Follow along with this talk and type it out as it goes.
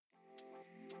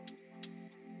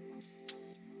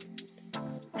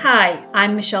Hi,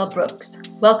 I'm Michelle Brooks.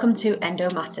 Welcome to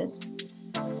Endo Matters.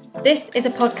 This is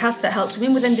a podcast that helps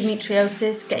women with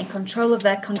endometriosis get in control of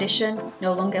their condition,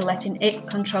 no longer letting it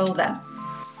control them.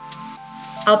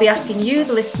 I'll be asking you,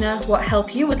 the listener, what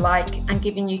help you would like and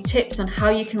giving you tips on how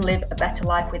you can live a better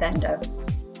life with endo.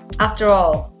 After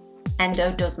all,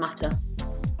 endo does matter.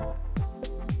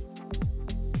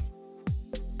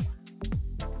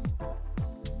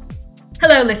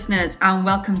 Hello listeners, and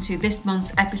welcome to this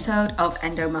month's episode of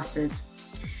Endo Matters.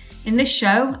 In this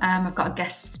show, I've got a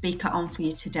guest speaker on for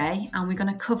you today, and we're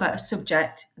going to cover a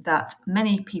subject that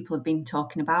many people have been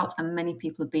talking about and many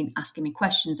people have been asking me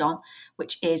questions on,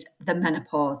 which is the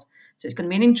menopause. So it's going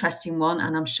to be an interesting one,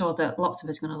 and I'm sure that lots of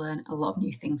us are going to learn a lot of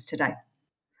new things today.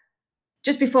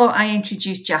 Just before I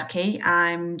introduce Jackie,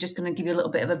 I'm just going to give you a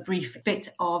little bit of a brief bit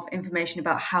of information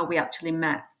about how we actually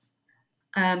met.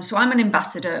 So I'm an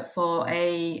ambassador for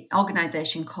an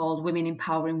organisation called Women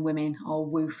Empowering Women, or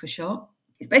WOO for short.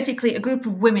 It's basically a group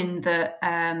of women that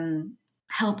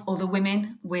help other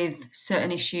women with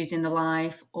certain issues in their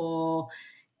life, or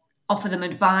offer them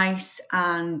advice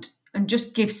and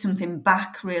just give something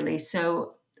back, really.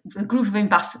 So the group of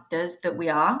ambassadors that we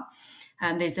are,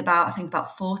 there's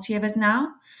about 40 of us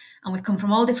now, and we come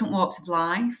from all different walks of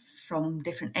life, from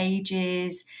different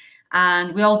ages,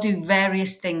 and we all do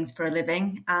various things for a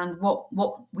living. And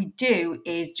what we do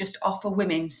is just offer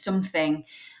women something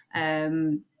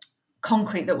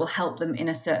concrete that will help them in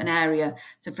a certain area.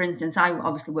 So for instance, I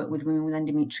obviously work with women with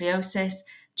endometriosis.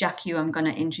 Jackie, who I'm going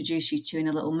to introduce you to in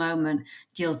a little moment,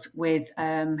 deals with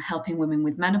helping women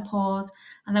with menopause.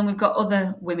 And then we've got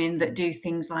other women that do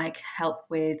things like help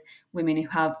with women who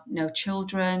have no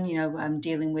children,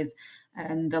 dealing with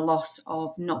the loss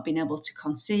of not being able to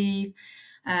conceive.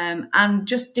 And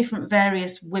just different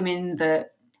various women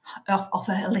that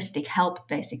offer holistic help,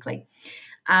 basically.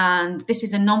 And this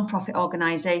is a non-profit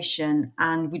organisation,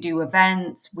 and we do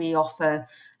events. We offer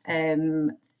a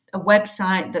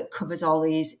website that covers all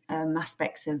these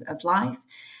aspects of life.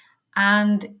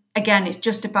 And again, it's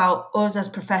just about us as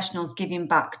professionals giving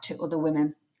back to other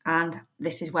women. And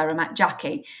this is where I met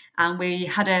Jackie. And we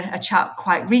had a chat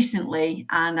quite recently,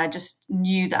 and I just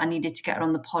knew that I needed to get her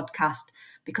on the podcast,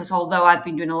 because although I've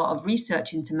been doing a lot of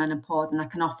research into menopause and I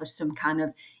can offer some kind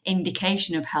of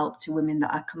indication of help to women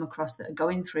that I come across that are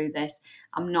going through this,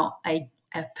 I'm not a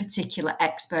particular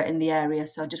expert in the area.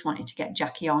 So I just wanted to get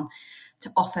Jackie on to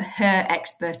offer her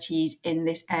expertise in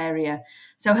this area.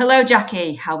 So hello,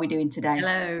 Jackie. How are we doing today?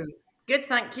 Hello. Good,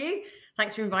 thank you.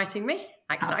 Thanks for inviting me.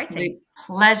 Exciting. Absolute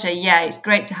pleasure. Yeah, it's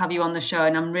great to have you on the show,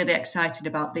 and I'm really excited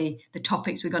about the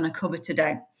topics we're going to cover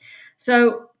today.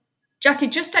 So Jackie,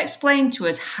 just explain to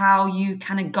us how you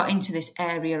kind of got into this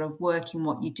area of working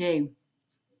what you do.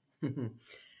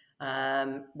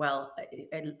 Well,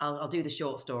 I'll do the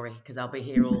short story because I'll be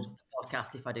here all the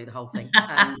podcast if I do the whole thing.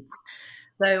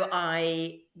 So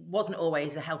I wasn't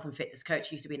always a health and fitness coach.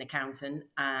 I used to be an accountant,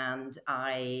 and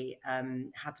I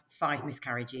had 5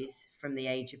 miscarriages from the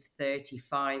age of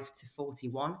 35 to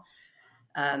 41.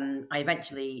 I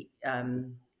eventually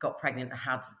got pregnant and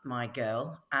had my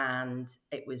girl, and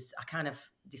I kind of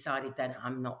decided then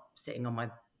I'm not sitting on my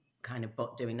kind of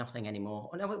butt doing nothing anymore.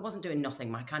 Well, no, it wasn't doing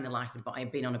nothing. My kind of life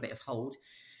had been on a bit of hold.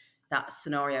 That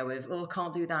scenario of, I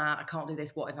can't do that, I can't do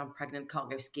this, what if I'm pregnant, can't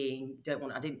go skiing,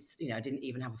 I didn't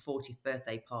even have a 40th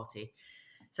birthday party.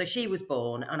 So she was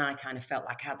born, and I kind of felt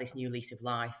like I had this new lease of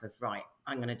life of, right,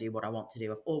 I'm going to do what I want to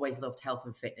do. I've always loved health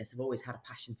and fitness. I've always had a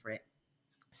passion for it.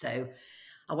 So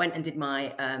I went and did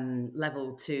my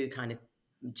level 2 kind of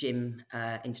gym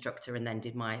instructor, and then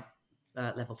did my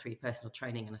level 3 personal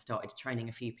training, and I started training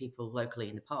a few people locally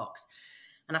in the parks.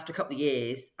 And after a couple of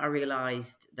years, I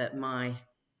realised that my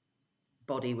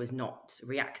body was not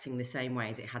reacting the same way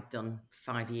as it had done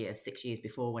 6 years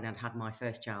before when I'd had my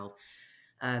first child.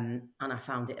 And I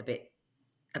found it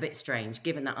a bit strange,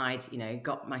 given that I'd,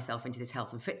 got myself into this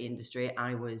health and fit industry.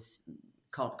 I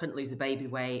couldn't lose the baby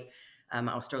weight. I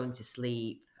was struggling to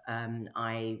sleep.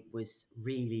 I was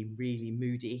really, really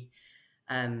moody.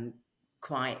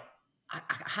 I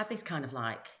had this kind of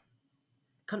like,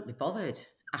 couldn't be bothered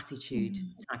attitude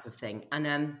type of thing.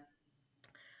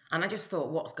 And I just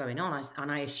thought, what's going on?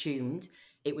 And I assumed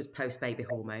it was post-baby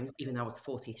hormones, even though I was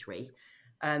 43.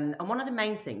 And one of the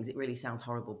main things, it really sounds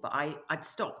horrible, but I'd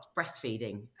stopped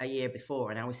breastfeeding a year before,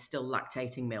 and I was still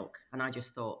lactating milk. And I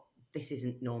just thought, this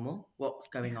isn't normal. What's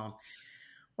going on?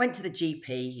 Went to the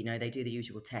GP, they do the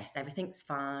usual test. Everything's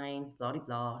fine, blah, blah,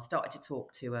 blah. Started to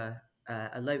talk to a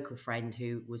local friend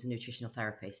who was a nutritional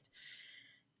therapist.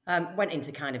 Went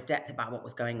into kind of depth about what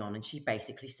was going on. And she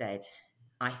basically said,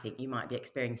 I think you might be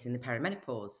experiencing the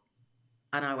perimenopause.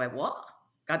 And I went, what?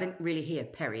 I didn't really hear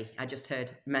peri. I just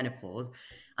heard menopause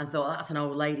and thought, that's an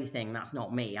old lady thing. That's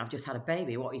not me. I've just had a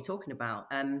baby. What are you talking about?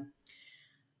 And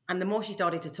the more she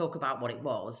started to talk about what it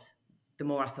was, the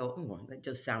more I thought, oh, it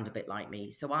does sound a bit like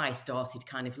me. So I started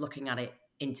kind of looking at it,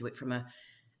 into it from an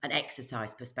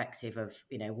exercise perspective of,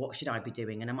 what should I be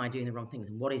doing? And am I doing the wrong things?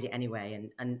 And what is it anyway?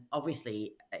 And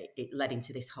obviously it led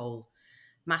into this whole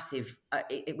massive,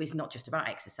 it was not just about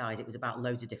exercise. It was about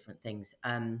loads of different things.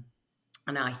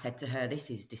 And I said to her,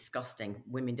 this is disgusting.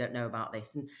 Women don't know about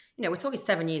this. And, we're talking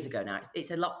 7 years ago now.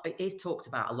 It's a lot, it is talked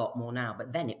about a lot more now,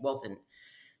 but then it wasn't.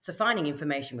 So finding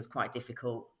information was quite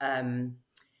difficult. And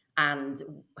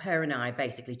her and I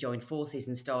basically joined forces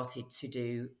and started to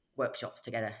do workshops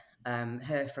together.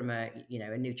 Her from a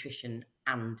nutrition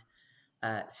and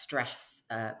stress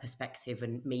perspective,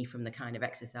 and me from the kind of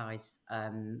exercise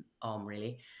arm,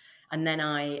 really. And then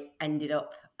I ended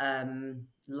up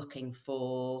looking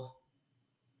for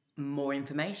more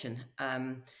information.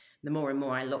 The more and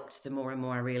more I looked, the more and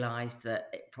more I realised that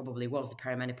it probably was the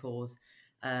perimenopause.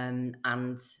 And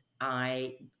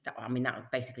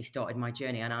that basically started my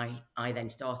journey. And I then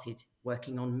started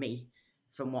working on me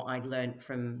from what I'd learned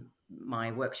from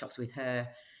my workshops with her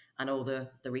and all the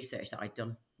research that I'd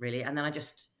done, really. And then I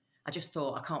just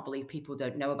thought, I can't believe people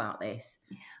don't know about this.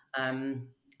 Yeah.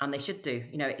 And they should do.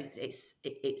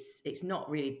 It's not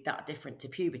really that different to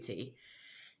puberty.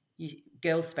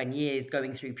 Girls spend years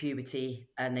going through puberty,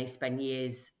 and they spend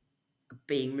years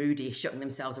being moody, shutting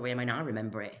themselves away. I mean, I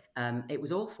remember it. It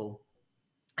was awful.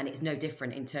 And it's no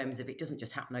different in terms of, it doesn't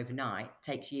just happen overnight. It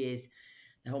takes years.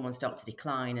 The hormones start to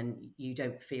decline and you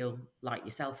don't feel like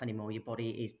yourself anymore. Your body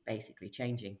is basically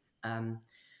changing.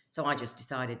 So I just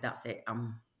decided, that's it.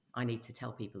 I need to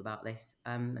tell people about this.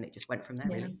 And it just went from there,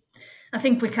 really. I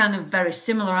think we're kind of very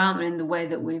similar, aren't we, in the way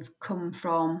that we've come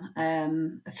from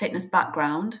a fitness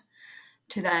background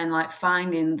to then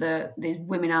finding that there's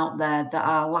women out there that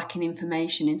are lacking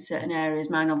information in certain areas.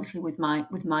 Mine, obviously, with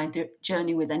my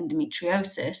journey with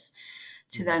endometriosis,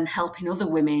 to then helping other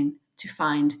women to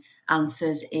find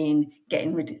answers in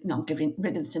not getting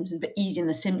rid of the symptoms, but easing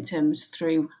the symptoms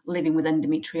through living with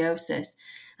endometriosis.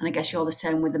 And I guess you're the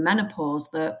same with the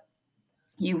menopause, that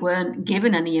you weren't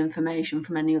given any information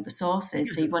from any other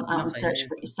sources. So you went out and searched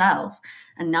for it yourself.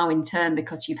 And now in turn,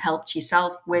 because you've helped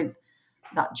yourself with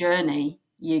that journey,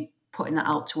 you're putting that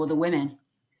out to other women.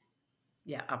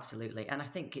 Yeah, absolutely. And I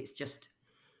think it's just,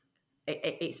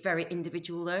 it's very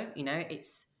individual though.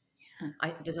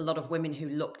 There's a lot of women who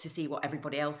look to see what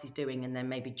everybody else is doing and then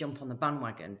maybe jump on the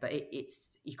bandwagon, but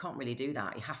it's you can't really do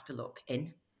that. You have to look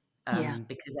in,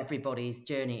 because everybody's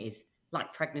journey is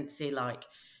like pregnancy, like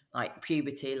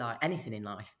puberty, like anything in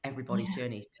life. Everybody's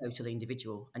journey is totally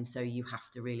individual. And so you have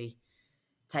to really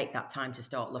take that time to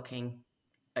start looking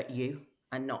at you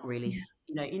and not really,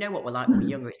 you know what we're like when we're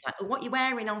younger. It's like, oh, what are you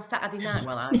wearing on Saturday night?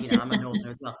 Well, I'm a northerner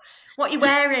as well. What are you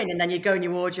wearing? And then you go in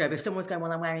your wardrobe. If someone's going,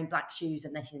 well, I'm wearing black shoes,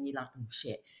 and then you're like, oh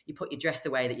shit, you put your dress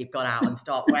away that you've got out and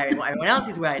start wearing what everyone else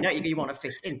is wearing, don't you? You want to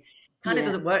fit in. Kind of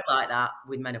doesn't work like that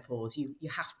with menopause. You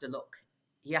have to look.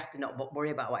 You have to not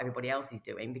worry about what everybody else is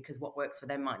doing, because what works for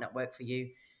them might not work for you,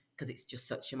 because it's just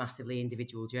such a massively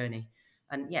individual journey.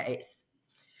 And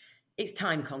it's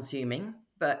time consuming,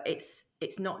 but it's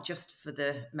not just for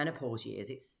the menopause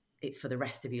years. It's for the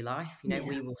rest of your life.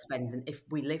 We will spend, if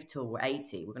we live till we're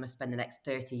 80, we're going to spend the next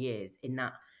 30 years in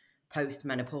that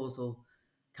post-menopausal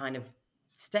kind of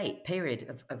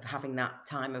period of having that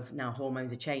time of, now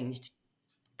hormones are changed.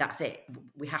 That's it.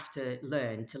 We have to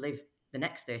learn to live the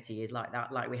next 30 years like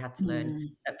that, like we had to learn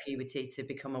at puberty to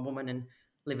become a woman and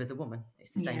live as a woman.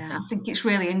 It's the same thing. I think it's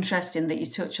really interesting that you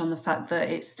touch on the fact that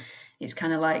it's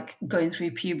kind of like going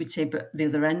through puberty, but the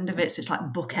other end of it. So it's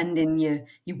like bookending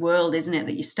your world, isn't it?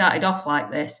 That you started off like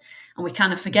this, and we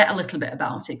kind of forget a little bit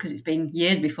about it because it's been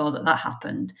years before that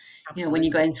happened. Absolutely. When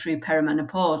you're going through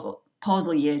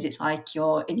perimenopausal years, it's like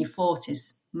you're in your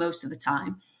 40s most of the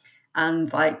time.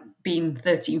 And being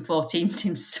 13, 14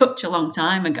 seems such a long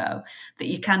time ago that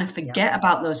you kind of forget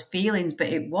about those feelings, but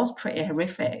it was pretty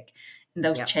horrific. And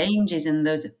those changes and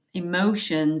those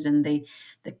emotions and the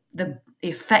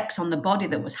effects on the body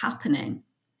that was happening.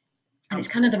 And it's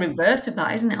kind of the reverse of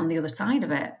that, isn't it, on the other side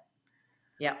of it?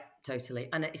 Yeah, totally.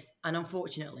 And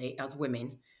unfortunately, as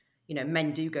women,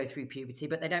 men do go through puberty,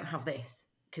 but they don't have this,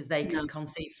 because they can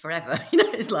conceive forever.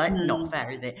 It's like not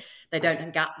fair, is it? They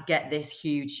don't get this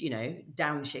huge,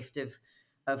 downshift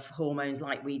of hormones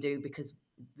like we do, because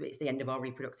it's the end of our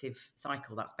reproductive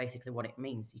cycle. That's basically what it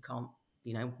means. You can't,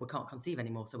 we can't conceive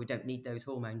anymore, so we don't need those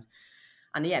hormones.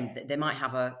 And they might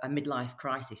have a midlife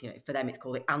crisis. For them, it's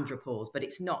called the andropause, but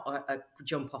it's not a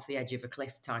jump off the edge of a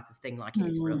cliff type of thing like it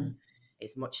is for us.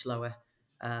 It's much slower.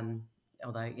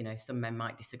 Although, some men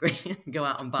might disagree and go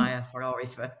out and buy a Ferrari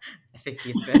for a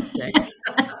 50th birthday.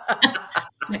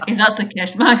 If that's the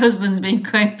case, my husband's been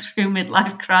going through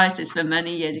midlife crisis for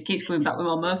many years. He keeps coming back with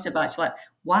more motorbikes. Like,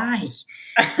 why?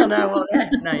 I know. Well, yeah,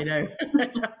 now you know.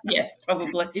 Yeah,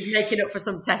 probably. He's making up for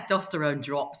some testosterone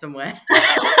drop somewhere.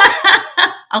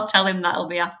 I'll tell him that. He'll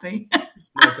be happy.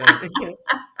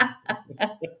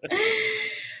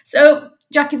 So,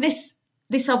 Jackie, this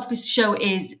obvious show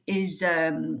is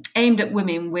aimed at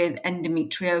women with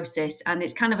endometriosis, and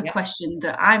it's kind of a question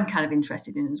that I'm kind of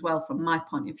interested in as well from my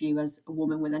point of view as a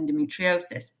woman with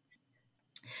endometriosis.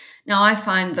 Now, I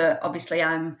find that obviously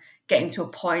I'm getting to a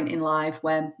point in life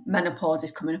where menopause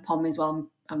is coming upon me as well.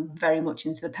 I'm very much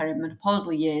into the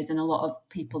perimenopausal years, and a lot of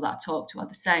people that I talk to are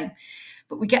the same.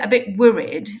 But we get a bit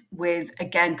worried with,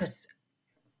 again, because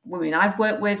women I've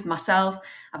worked with, myself,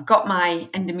 I've got my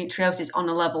endometriosis on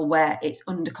a level where it's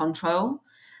under control.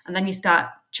 And then you start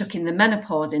chucking the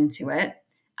menopause into it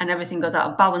and everything goes out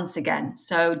of balance again.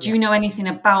 So do you know anything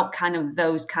about kind of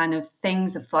those kind of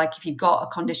things of like if you've got a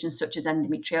condition such as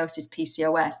endometriosis,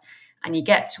 PCOS, and you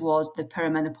get towards the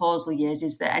perimenopausal years,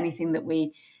 is there anything that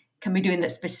we can be doing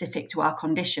that's specific to our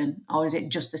condition? Or is it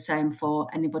just the same for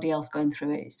anybody else going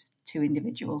through it? It's too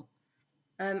individual.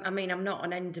 I mean, I'm not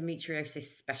an endometriosis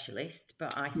specialist,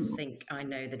 but I think I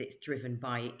know that it's driven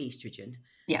by estrogen.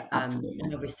 Yeah, absolutely.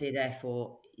 And obviously,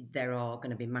 therefore, there are going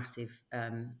to be massive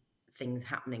things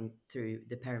happening through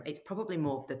the It's probably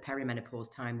more the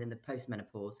perimenopause time than the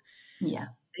postmenopause. Yeah.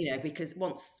 Because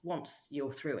once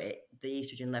you're through it, the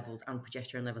estrogen levels and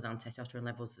progesterone levels and testosterone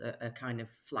levels are kind of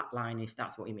flatline, if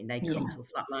that's what you mean. They come to a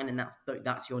flat line, and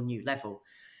that's your new level.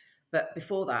 But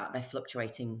before that, they're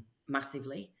fluctuating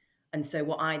massively. And so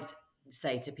what I'd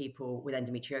say to people with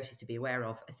endometriosis to be aware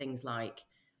of are things like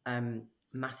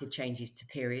massive changes to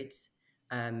periods,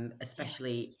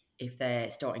 especially if they're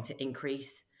starting to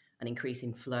increase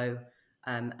in flow.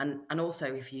 And also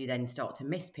if you then start to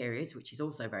miss periods, which is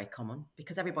also very common,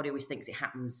 because everybody always thinks it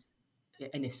happens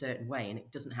in a certain way, and it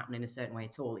doesn't happen in a certain way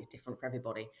at all. It's different for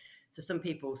everybody. So some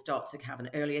people start to have an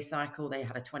earlier cycle. They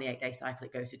had a 28-day cycle.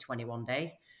 It goes to 21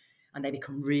 days. And they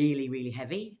become really, really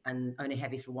heavy and only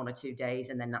heavy for 1 or 2 days,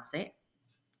 and then that's it.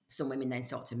 Some women then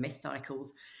start to miss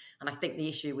cycles. And I think the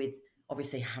issue with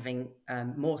obviously having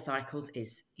more cycles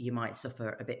is you might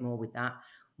suffer a bit more with that.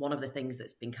 One of the things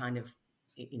that's been kind of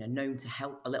known to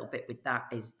help a little bit with that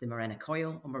is the Mirena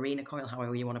coil, or Mirena coil,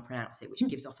 however you want to pronounce it, which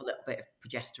gives off a little bit of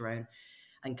progesterone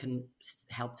and can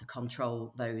help to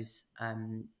control those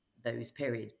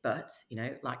periods. But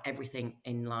like everything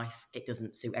in life, it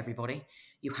doesn't suit everybody.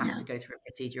 You have to go through a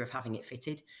procedure of having it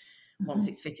fitted. Once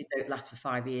it's fitted, it lasts for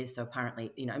 5 years. So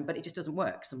apparently, but it just doesn't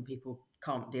work. Some people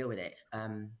can't deal with it.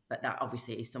 But that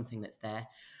obviously is something that's there.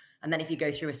 And then if you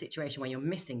go through a situation where you're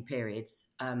missing periods,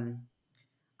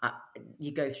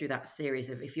 you go through that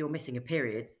series of, if you're missing a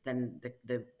period, then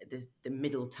the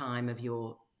middle time of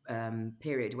your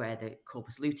period where the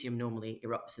corpus luteum normally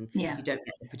erupts and you don't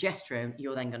get the progesterone,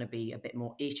 you're then going to be a bit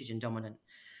more estrogen dominant.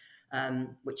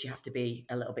 Which you have to be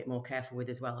a little bit more careful with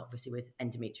as well, obviously with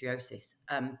endometriosis.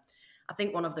 I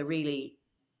think one of the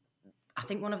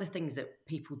things that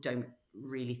people don't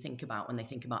really think about when they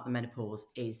think about the menopause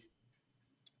is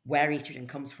where estrogen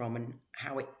comes from and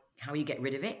how you get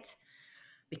rid of it.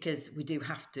 Because we do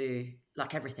have to,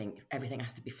 like everything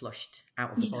has to be flushed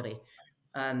out of the body.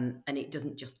 And it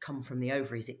doesn't just come from the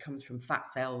ovaries, it comes from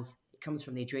fat cells, it comes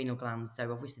from the adrenal glands.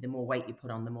 So obviously the more weight you put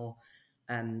on, the more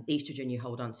estrogen you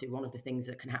hold on to. One of the things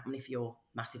that can happen if you're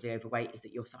massively overweight is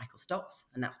that your cycle stops,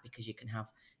 and that's because you can have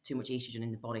too much estrogen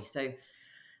in the body. So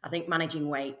I think managing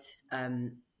weight,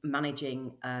 obviously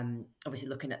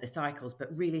looking at the cycles, but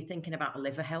really thinking about the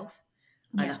liver health.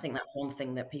 And I think that's one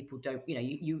thing that people don't,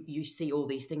 you see all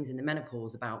these things in the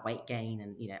menopause about weight gain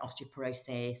and,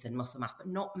 osteoporosis and muscle mass, but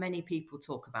not many people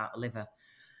talk about the liver.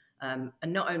 And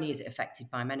not only is it affected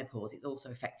by menopause, it's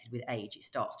also affected with age. It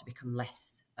starts to become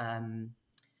less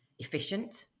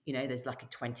efficient. There's like a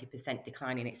 20%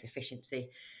 decline in its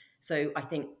efficiency. So I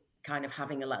think kind of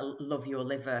having a love your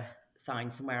liver sign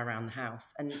somewhere around the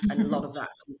house, and a lot of that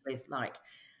comes with like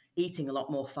eating a lot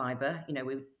more fiber.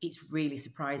 It's really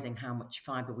surprising how much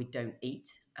fiber we don't eat,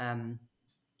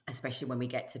 especially when we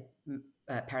get to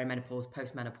perimenopause,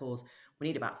 postmenopause. We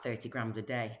need about 30 grams a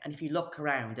day. And if you look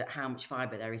around at how much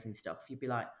fiber there is in stuff, you'd be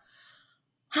like,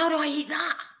 how do I eat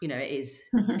that?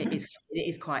 It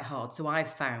is quite hard. So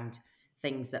I've found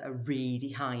things that are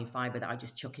really high in fiber that I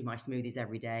just chuck in my smoothies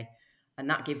every day. And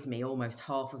that gives me almost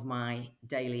half of my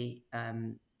daily,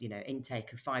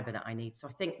 intake of fiber that I need. So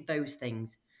I think those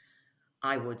things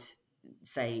I would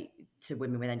say to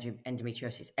women with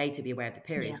endometriosis, to be aware of the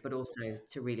periods, Yeah. but also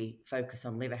to really focus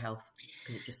on liver health,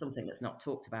 because it's just something that's not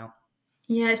talked about.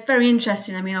 Yeah, it's very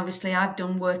interesting. I mean, obviously, I've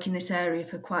done work in this area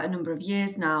for quite a number of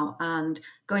years now, and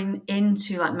going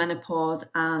into like menopause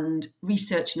and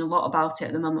researching a lot about it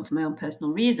at the moment for my own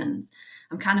personal reasons,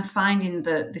 I'm kind of finding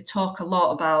that they talk a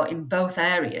lot about in both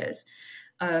areas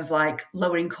of like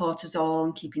lowering cortisol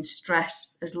and keeping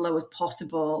stress as low as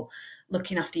possible,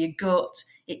 looking after your gut.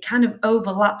 It kind of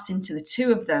overlaps into the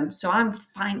two of them. So I'm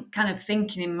kind of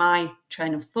thinking in my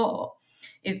train of thought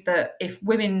is that if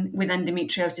women with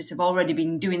endometriosis have already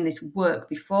been doing this work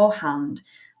beforehand,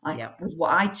 like Yeah. with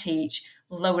what I teach,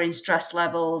 lowering stress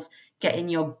levels, getting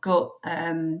your gut,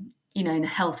 in a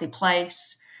healthy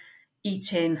place,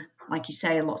 eating, like you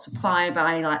say, lots of fibre.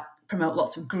 I like promote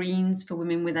lots of greens for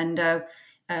women with endo,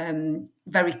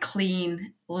 very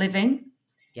clean living.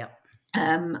 Yeah.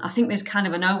 I think there's kind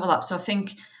of an overlap. So I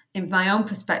think, in my own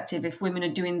perspective, if women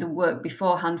are doing the work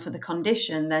beforehand for the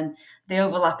condition, then the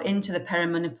overlap into the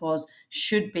perimenopause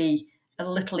should be a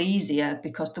little easier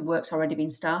because the work's already been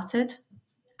started.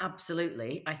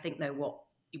 Absolutely. I think though what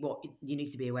you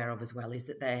need to be aware of as well is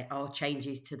that there are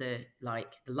changes to the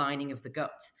lining of the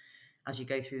gut as you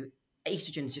go through.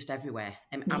 Estrogen's just everywhere,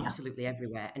 and Yeah. absolutely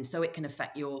everywhere, and so it can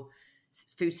affect your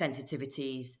food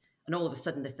sensitivities. And all of a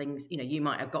sudden, the things, you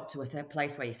might have got to a third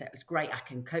place where you say, it's great, I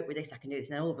can cope with this, I can do this,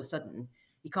 and then all of a sudden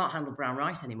you can't handle brown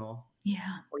rice anymore,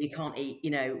 Yeah. or you can't eat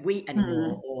wheat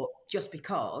anymore, or just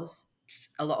because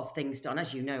a lot of things, and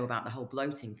as you know about the whole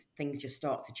bloating, things just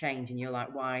start to change, and you're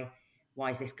like, why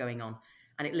is this going on?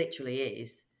 And it literally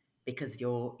is because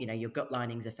your gut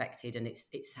lining's affected, and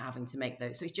it's having to make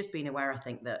those. So it's just being aware, I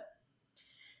think, that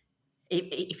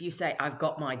if you say I've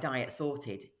got my diet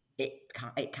sorted, it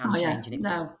can Oh, yeah. change, and it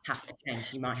might No. have to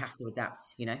change. You might have to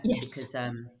adapt, Yes. because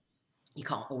you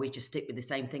can't always just stick with the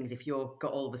same things. If your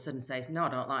gut all of a sudden says, no, I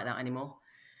don't like that anymore,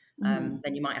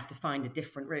 then you might have to find a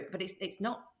different route. But it's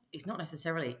not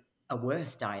necessarily a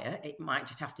worse diet. It might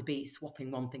just have to be swapping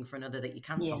one thing for another that you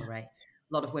can Yeah. tolerate. A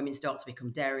lot of women start to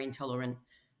become dairy intolerant.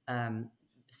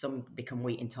 Some become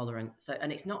wheat intolerant. So,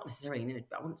 and it's not necessarily,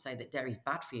 I wouldn't say that dairy is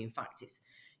bad for you. In fact, it's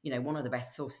one of the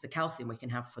best sources of calcium we can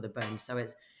have for the bones. So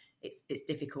it's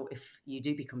difficult if you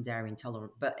do become dairy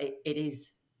intolerant, but it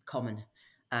is common,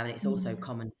 and it's also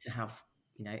common to have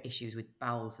issues with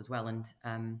bowels as well, and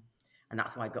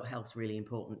that's why gut health's really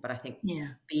important. But I think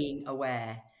Yeah. being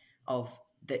aware of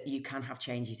that you can have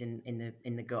changes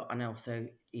in the gut, and also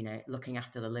looking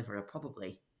after the liver are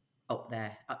probably up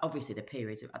there. Obviously, the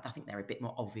periods, I think they're a bit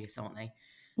more obvious, aren't they?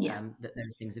 Yeah. That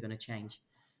those things are going to change.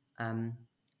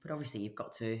 But obviously, you've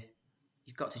got to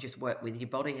just work with your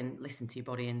body and listen to your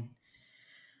body, and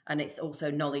it's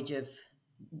also knowledge of,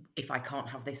 if I can't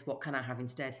have this, what can I have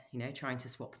instead? Trying to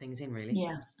swap things in, really.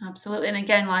 Yeah, absolutely. And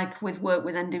again, like with work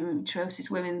with endometriosis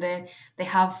women, they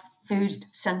have food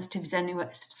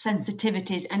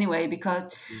sensitivities anyway,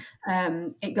 because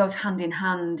it goes hand in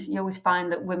hand. You always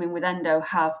find that women with endo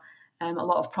have a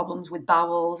lot of problems with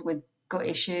bowels, with gut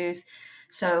issues.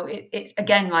 So it's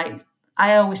again, like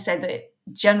I always say that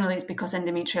generally it's because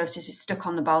endometriosis is stuck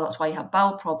on the bowel. That's why you have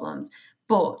bowel problems.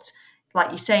 But like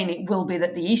you're saying, it will be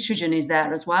that the estrogen is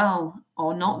there as well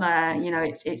or not there.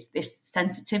 It's this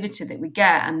sensitivity that we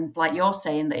get. And like you're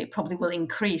saying, that it probably will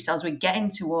increase as we're getting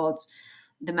towards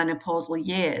the menopausal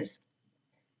years.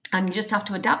 And you just have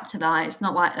to adapt to that. It's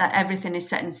not like that everything is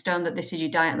set in stone, that this is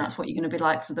your diet and that's what you're going to be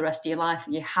like for the rest of your life.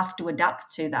 You have to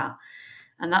adapt to that.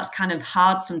 And that's kind of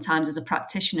hard sometimes as a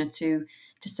practitioner to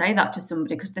say that to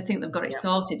somebody, because they think they've got it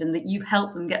sorted and that you've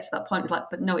helped them get to that point. It's like,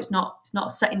 but no, it's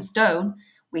not set in stone.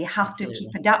 We have to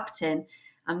keep adapting.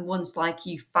 And once like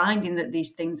you finding that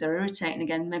these things are irritating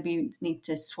again, maybe you need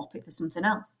to swap it for something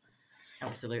else.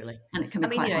 Absolutely. And it can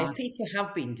be quite hard. If people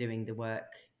have been doing the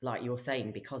work, like you're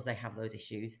saying, because they have those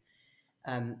issues,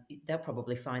 they'll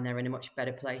probably find they're in a much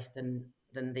better place than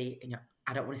the,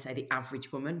 I don't want to say the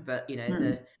average woman, but,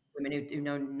 the women who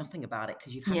know nothing about it,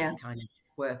 because you've had to kind of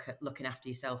work at looking after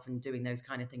yourself and doing those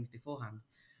kind of things beforehand.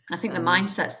 I think the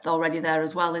mindset's already there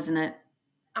as well, isn't it?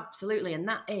 Absolutely. And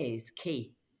that is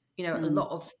key. A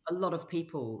lot of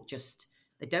people just,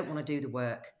 they don't want to do the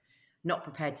work, not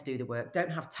prepared to do the work, don't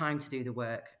have time to do the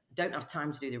work, don't have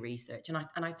time to do the research.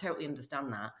 And I totally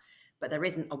understand that. But there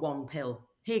isn't a one pill.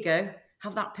 Here you go,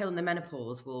 have that pill and the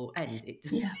menopause will end.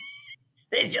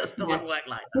 It just doesn't work like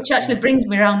that. Which actually brings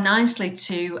me around nicely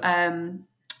to,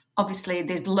 obviously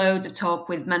there's loads of talk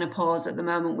with menopause at the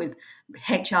moment with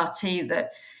HRT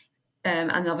that,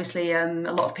 and obviously a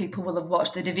lot of people will have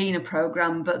watched the Davina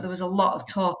program, but there was a lot of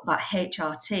talk about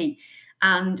HRT.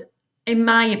 And in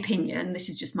my opinion, this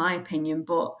is just my opinion,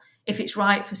 but if it's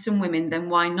right for some women, then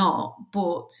why not?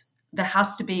 But there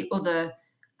has to be other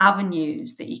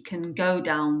avenues that you can go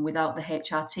down without the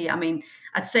HRT. I mean,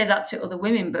 I'd say that to other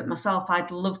women, but myself, I'd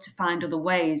love to find other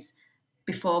ways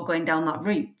before going down that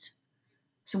route.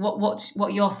 So what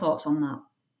are your thoughts on that?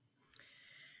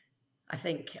 I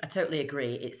think I totally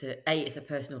agree. It's a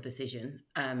personal decision.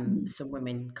 Some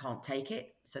women can't take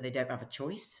it, so they don't have a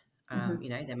choice. You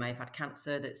know, they may have had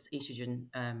cancer that's estrogen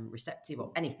receptive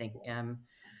or anything.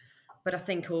 But I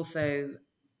think also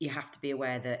you have to be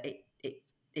aware that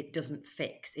it doesn't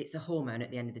fix. It's a hormone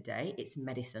at the end of the day. It's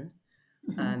medicine,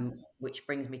 which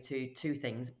brings me to two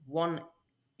things. One,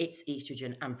 it's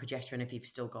estrogen and progesterone if you've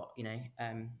still got, you know,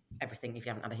 everything, if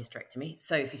you haven't had a hysterectomy.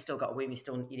 So if you've still got a womb,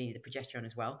 you need the progesterone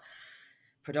as well,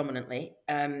 predominantly.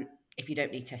 If you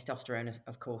don't need testosterone,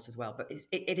 of course, as well. But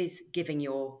it is giving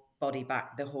your body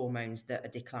back the hormones that are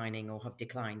declining or have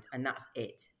declined. And that's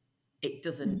it. It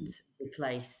doesn't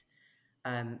replace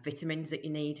vitamins that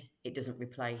you need. It doesn't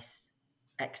replace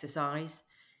exercise.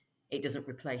 It doesn't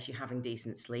replace you having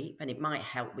decent sleep. And it might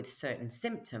help with certain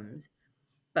symptoms,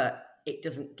 but it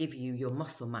doesn't give you your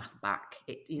muscle mass back.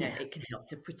 It can help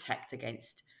to protect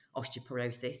against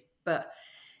osteoporosis, but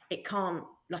it can't,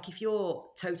 like if you're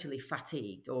totally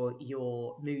fatigued or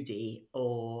you're moody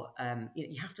or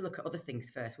you have to look at other things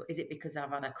first. Well, is it because I've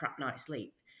had a crap night's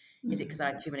sleep? Is it because I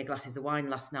had too many glasses of wine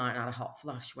last night and I had a hot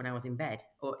flush when I was in bed?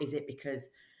 Or is it because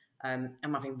I'm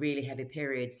having really heavy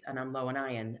periods and I'm low on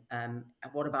iron?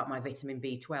 What about my vitamin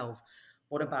B12?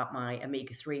 What about my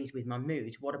omega-3s with my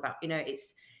mood? What about,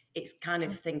 it's kind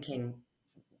of thinking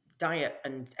diet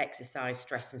and exercise,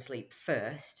 stress and sleep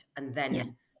first. And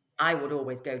then I would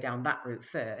always go down that route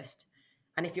first.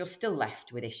 And if you're still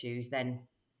left with issues, then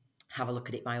have a look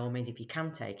at it by all means if you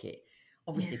can take it.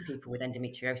 Obviously, people with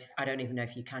endometriosis, I don't even know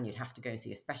if you can. You'd have to go and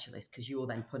see a specialist because you're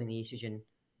then putting the estrogen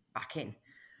back in.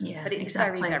 Yeah, but it's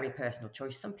exactly. a very, very personal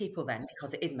choice. Some people then,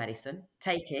 because it is medicine,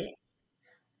 take it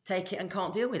and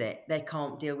can't deal with it. They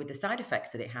can't deal with the side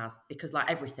effects that it has because, like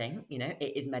everything,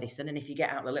 it is medicine. And if you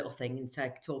get out the little thing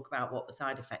and talk about what the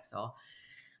side effects are,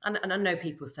 and I know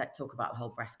people talk about the whole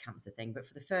breast cancer thing, but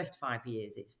for the first 5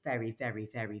 years, it's very, very,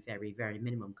 very, very, very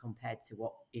minimum compared to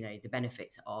what the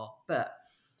benefits are. But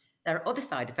there are other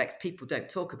side effects people don't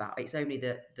talk about. It's only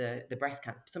the breast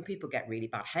cancer. Some people get really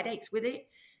bad headaches with it.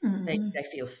 They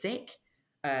feel sick.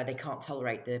 They can't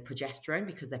tolerate the progesterone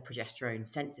because they're progesterone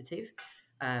sensitive.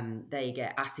 They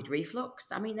get acid reflux.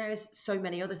 I mean, there's so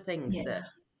many other things that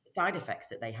side effects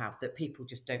that they have that people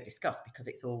just don't discuss because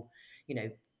it's all,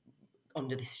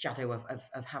 under this shadow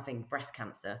of having breast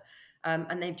cancer.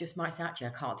 And they just might say, actually,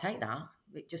 I can't take that.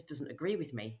 It just doesn't agree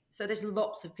with me. So there's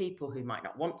lots of people who might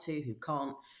not want to, who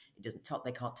can't.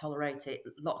 They can't tolerate it.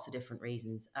 Lots of different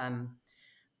reasons.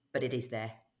 But it is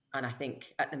there. And I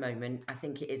think at the moment,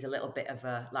 it is a little bit of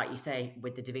a, like you say,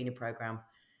 with the Davina program,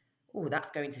 oh,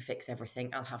 that's going to fix everything.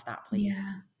 I'll have that, please.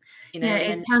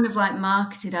 It's kind of like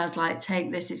marketed as like,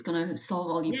 take this, it's going to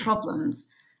solve all your problems.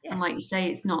 Yeah. And like you say,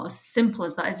 it's not as simple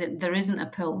as that, is it? There isn't a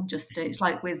pill. It's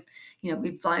like with,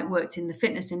 we've like worked in the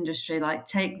fitness industry, like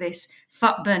take this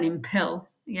fat burning pill.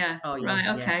 Yeah. Oh, yeah.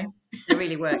 Right. Okay. Yeah. They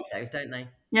really work those, don't they?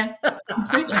 Yeah,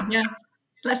 completely. Yeah.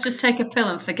 Let's just take a pill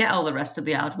and forget all the rest of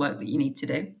the hard work that you need to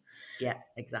do. Yeah,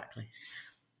 exactly.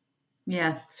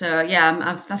 Yeah. So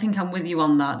I think I'm with you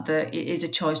on that it is a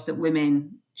choice that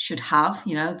women should have,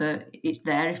 that it's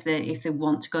there if they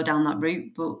want to go down that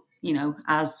route. But,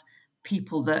 as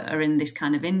people that are in this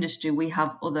kind of industry, we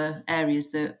have other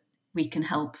areas that we can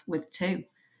help with too.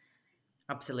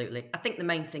 Absolutely. I think the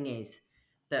main thing is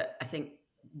that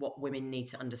what women need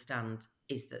to understand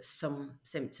is that some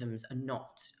symptoms are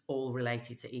not all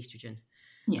related to estrogen,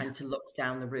 and to look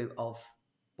down the route of,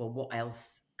 well, what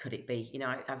else could it be?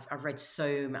 I've read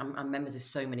I'm members of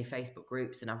so many Facebook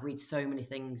groups, and I've read so many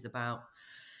things about,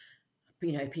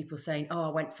 people saying, oh, I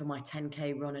went for my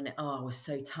 10K run and I was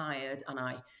so tired and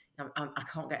I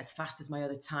can't get as fast as my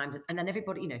other times. And then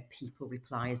everybody, people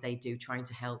reply as they do, trying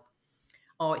to help.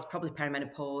 Oh, it's probably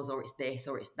perimenopause, or it's this,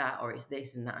 or it's that, or it's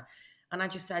this and that. And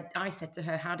I said to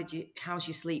her, how's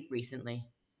your sleep recently?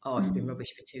 Oh, it's been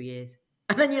rubbish for 2 years.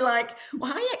 And then you're like, well,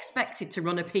 how are you expected to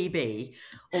run a PB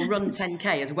or run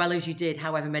 10K as well as you did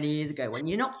however many years ago when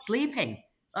you're not sleeping?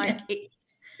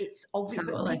 It's obvious,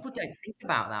 but people don't think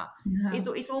about that.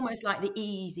 No. It's almost like the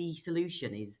easy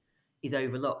solution is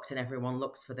overlooked, and everyone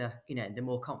looks for the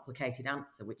more complicated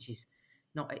answer, which is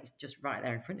not. It's just right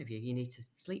there in front of you. You need to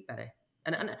sleep better.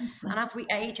 And as we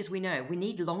age, as we know, we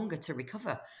need longer to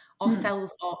recover. Our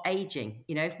cells are aging.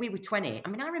 If we were 20,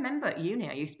 I remember at uni,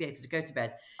 I used to be able to go to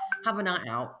bed have a night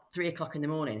out, 3:00 in the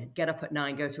morning, get up at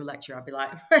 9, go to a lecture, I'd be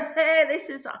like, hey, this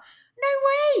is no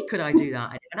way could I do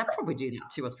that. And I'd probably do that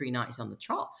 2 or 3 nights on the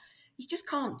trot. You just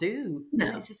can't do.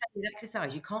 No. It's the same with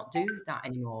exercise. You can't do that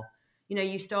anymore.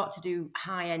 You start to do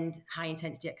high-end,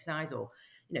 high-intensity exercise, or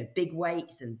big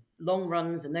weights and long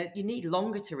runs, and those you need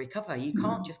longer to recover. You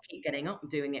can't just keep getting up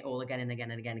and doing it all again and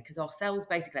again and again, because our cells,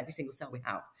 basically every single cell we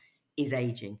have, is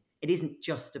aging. It isn't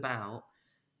just about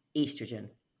estrogen.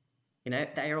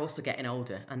 They are also getting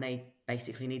older, and they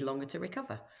basically need longer to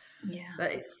recover. Yeah.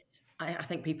 But I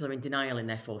think people are in denial in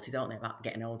their 40s, aren't they, about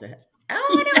getting older?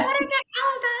 Oh, I don't want to get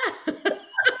older.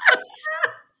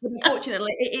 But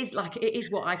unfortunately, it is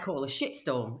what I call a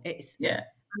shitstorm.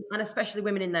 And especially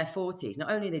women in their 40s, not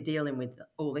only are they dealing with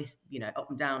all this, up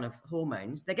and down of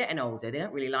hormones, they're getting older. They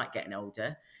don't really like getting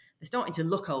older. They're starting to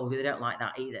look older. They don't like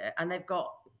that either. And they've got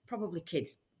probably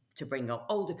kids to bring up,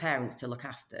 older parents to look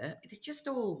after. It's just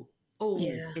all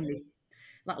in this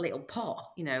little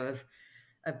pot,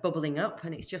 of bubbling up.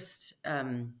 And it's just,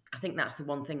 I think that's the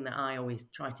one thing that I always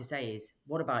try to say is,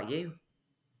 what about you?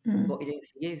 What are you doing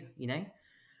for you,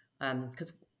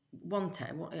 Because one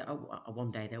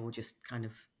day they will just kind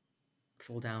of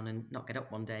fall down and not get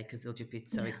up one day, because they'll just be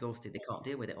so exhausted they can't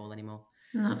deal with it all anymore.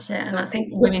 And that's it. And I think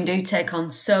women do take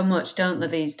on so much, don't they,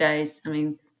 these days? I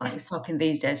mean, like, it's talking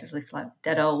these days as if like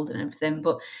dead old and everything,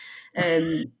 but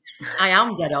I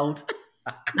am dead old.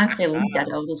 I feel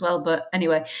dead old as well, but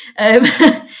anyway,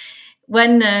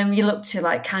 when you look to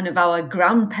like kind of our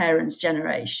grandparents'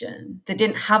 generation, they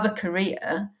didn't have a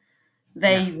career.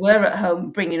 They were at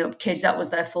home bringing up kids. That was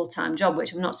their full-time job,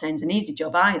 which I'm not saying is an easy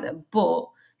job either, but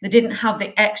they didn't have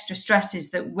the extra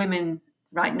stresses that women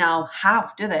right now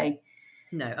have, do they?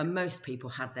 No, and most people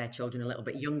had their children a little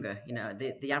bit younger.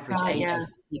 The average age of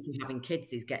people having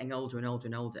kids is getting older and older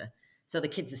and older. So the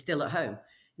kids are still at home.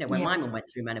 When my mum went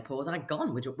through menopause, I'd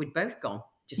gone. We'd both gone.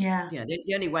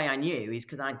 The only way I knew is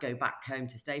because I'd go back home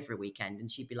to stay for a weekend, and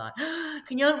she'd be like,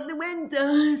 "Can you open the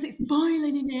windows? It's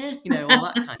boiling in here." All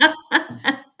that kind of stuff.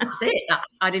 That's it.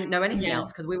 I didn't know anything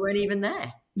else, because we weren't even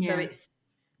there. So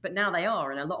but now they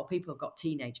are, and a lot of people have got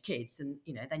teenage kids, and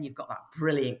then you've got that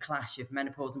brilliant clash of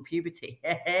menopause and puberty.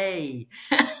 Hey.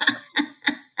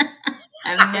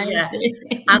 And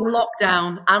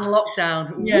lockdown.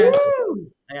 Yeah.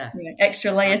 Woo! Yeah.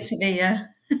 Extra layer to the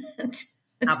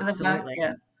Absolutely.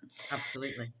 Yeah.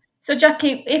 Absolutely. So,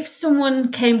 Jackie, if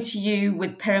someone came to you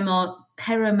with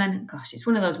gosh, it's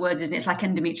one of those words, isn't it? It's like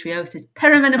endometriosis,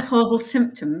 perimenopausal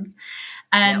symptoms,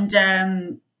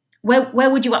 and where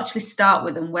would you actually start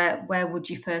with them? Where would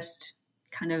your first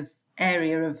kind of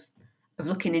area of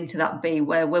looking into that be?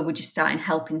 Where would you start in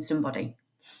helping somebody?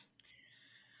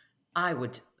 I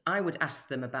would ask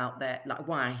them about their, like,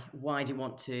 why do you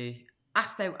want to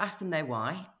ask them their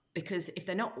why, because if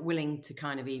they're not willing to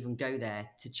kind of even go there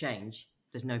to change,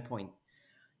 there's no point.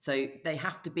 So they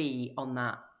have to be on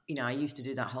that. I used to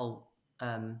do that whole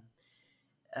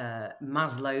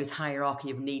Maslow's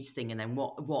hierarchy of needs thing, and then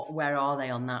where are they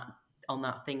on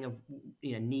that thing of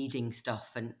needing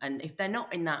stuff, and if they're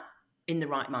not in the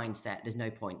right mindset, there's no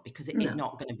point, because it is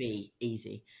not going to be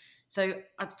easy. So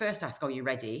I'd first ask, are you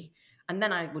ready? And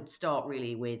then I would start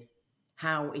really with,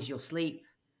 how is your sleep?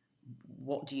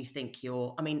 What do you think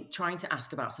trying to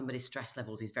ask about somebody's stress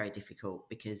levels is very difficult,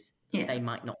 because they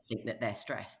might not think that they're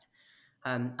stressed.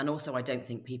 And also, I don't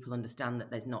think people understand that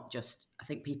there's not just, I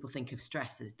think people think of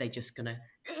stress as they're just going to,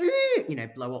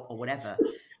 blow up or whatever.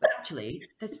 But actually,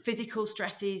 there's physical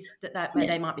stresses that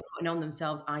they might be putting on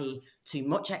themselves, i.e. too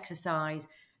much exercise.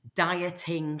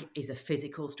 Dieting is a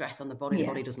physical stress on the body. The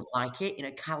body doesn't like it.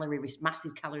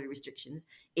 Massive calorie restrictions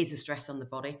is a stress on the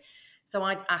body. So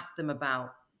I'd ask them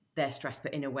about their stress,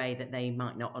 but in a way that they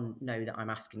might not know that I'm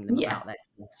asking them about their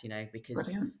stress, because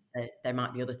there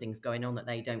might be other things going on that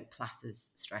they don't class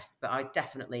as stress. But I'd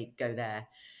definitely go there.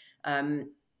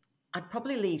 I'd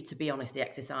probably leave, to be honest, the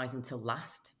exercise until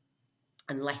last,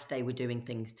 unless they were doing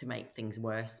things to make things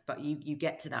worse. But you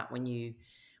get to that when you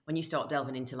start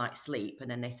delving into like sleep, and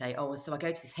then they say, oh, so I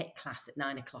go to this HIIT class at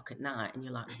 9:00 at night, and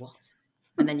you're like, what?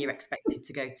 And then you're expected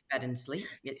to go to bed and sleep.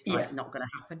 It's like not going to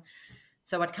happen.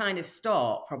 So I'd kind of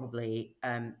start probably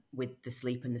with the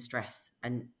sleep and the stress,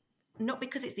 and not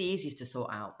because it's the easiest to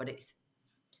sort out, but it's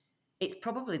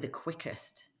probably the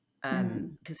quickest.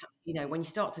 Because when you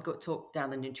start to talk down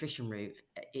the nutrition route,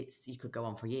 you could go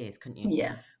on for years, couldn't you?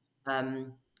 Yeah.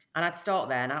 And I'd start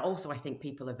there, and I think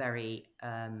people are very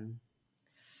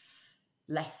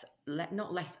less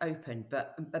not less open,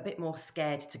 but a bit more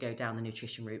scared to go down the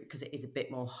nutrition route, because it is a bit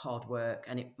more hard work,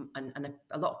 and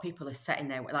a lot of people are set in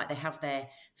there, like they have their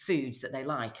foods that they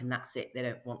like, and that's it. They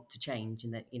don't want to change,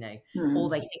 and that, or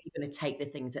they think you're going to take the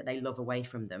things that they love away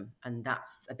from them, and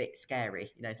that's a bit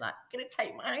scary. It's like, I'm going to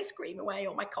take my ice cream away,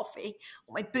 or my coffee,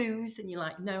 or my booze, and you're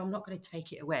like, no, I'm not going to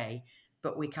take it away.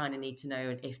 But we kind of need to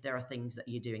know if there are things that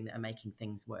you're doing that are making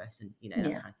things worse, and that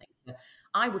kind of thing. So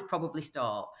I would probably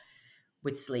start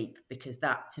with sleep, because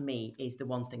that to me is the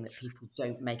one thing that people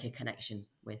don't make a connection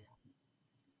with.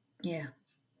 Yeah,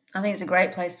 I think it's a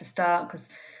great place to start, because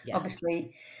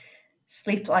obviously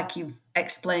sleep, like you've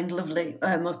explained lovely,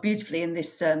 most beautifully in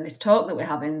this talk that we're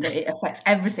having, that it affects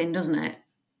everything, doesn't it?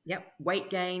 Yep.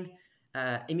 Weight gain,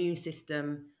 immune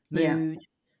system, mood,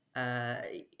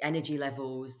 energy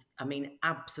levels. I mean,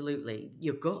 absolutely.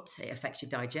 Your gut, it affects your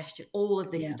digestion. All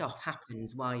of this stuff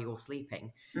happens while you're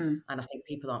sleeping. And I think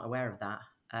people aren't aware of that.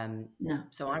 No.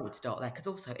 So I would start there, because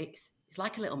also it's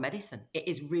like a little medicine. It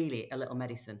is really a little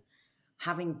medicine.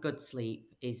 Having good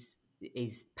sleep is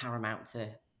paramount to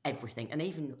everything. And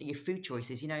even your food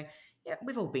choices,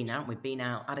 we've all been out. We've been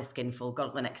out, had a skinful, got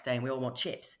up the next day, and we all want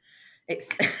chips.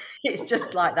 It's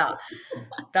just like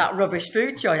that rubbish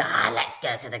food choice. Let's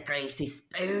go to the greasy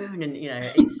spoon, and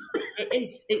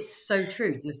it's so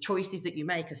true. The choices that you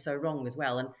make are so wrong as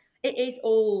well, and it is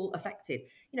all affected.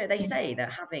 They say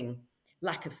that having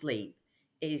lack of sleep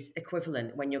is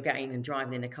equivalent, when you're getting and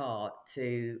driving in a car,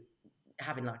 to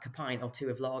having like a pint or two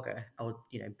of lager or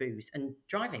booze and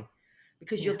driving,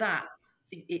 because you're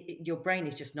your brain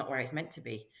is just not where it's meant to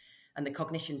be, and the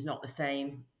cognition's not the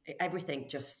same. Everything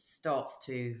just starts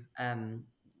to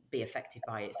be affected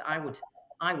by it. So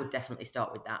I would definitely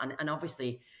start with that, and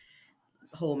obviously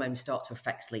hormones start to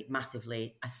affect sleep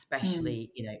massively,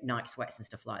 especially night sweats and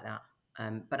stuff like that.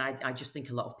 But I just think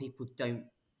a lot of people don't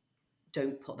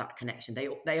put that connection.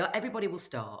 Everybody will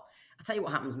start. I'll tell you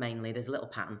what happens mainly. There's a little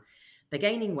pattern. They're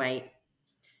gaining weight,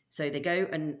 so they go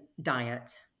and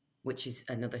diet, which is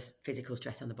another physical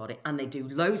stress on the body, and they do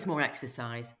loads more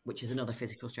exercise, which is another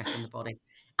physical stress on the body,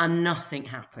 and nothing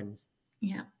happens.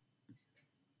 Yeah.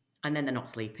 And then they're not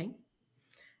sleeping.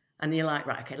 And you're like,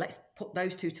 right, okay, let's put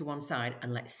those two to one side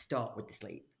and let's start with the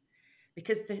sleep.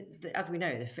 Because as we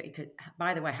know,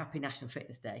 by the way, happy National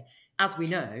Fitness Day. As we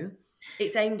know,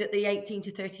 it's aimed at the 18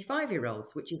 to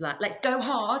 35-year-olds, which is like, let's go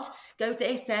hard, go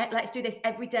this, let's do this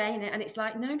every day. And it's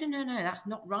like, no, that's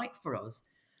not right for us.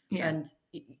 Yeah. And,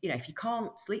 if you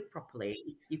can't sleep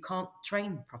properly, you can't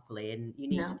train properly, and you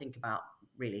need to think about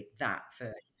really that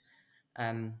first,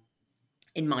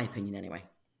 in my opinion anyway.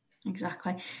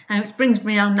 Exactly. And it brings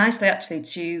me on nicely actually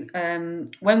to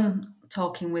when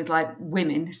talking with like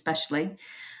women especially,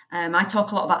 I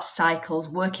talk a lot about cycles,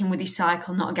 working with your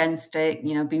cycle, not against it,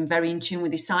 being very in tune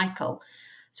with your cycle.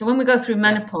 So when we go through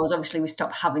menopause, obviously we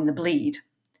stop having the bleed.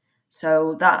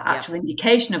 So that actual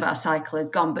indication of our cycle is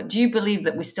gone. But do you believe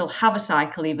that we still have a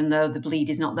cycle even though the bleed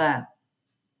is not there?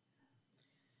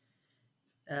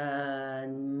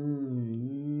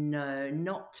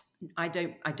 No, I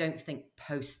don't think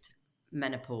post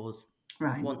menopause,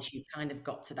 right, once you kind of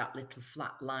got to that little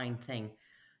flat line thing.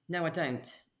 No, I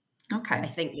don't. Okay. I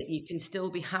think that you can still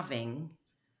be having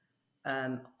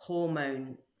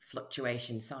hormone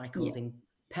fluctuation cycles in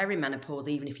perimenopause,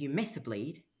 even if you miss a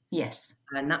bleed. Yes.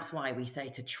 And that's why we say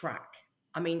to track.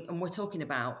 I mean, and we're talking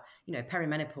about,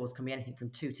 perimenopause can be anything from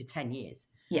 2 to 10 years.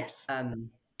 Yes.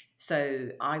 So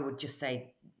I would just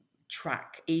say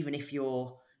track, even if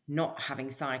you're not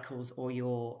having cycles, or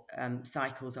your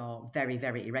cycles are very,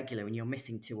 very irregular and you're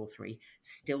missing 2 or 3,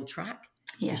 still track,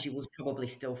 because you will probably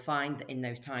still find that in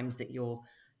those times that you're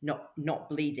not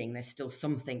bleeding, there's still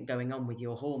something going on with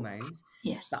your hormones.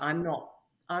 Yes. But I'm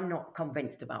not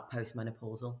convinced about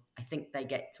postmenopausal. I think they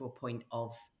get to a point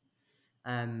of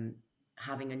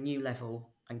having a new level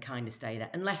and kind of stay there,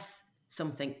 unless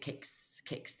something kicks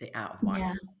it out of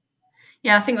whack.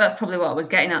 Yeah, I think that's probably what I was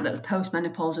getting at, that the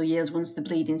postmenopausal years, once the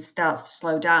bleeding starts to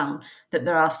slow down, that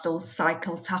there are still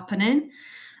cycles happening.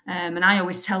 And I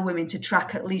always tell women to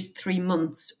track at least 3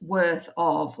 months worth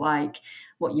of like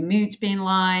what your mood's been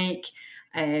like,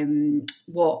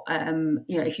 what,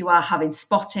 if you are having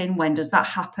spotting, when does that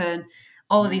happen?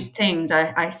 All of these things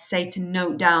I say to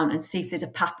note down and see if there's a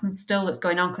pattern still that's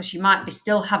going on, because you might be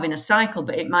still having a cycle,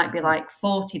 but it might be like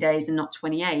 40 days and not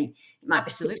 28. It might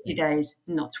be 60 days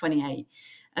and not 28.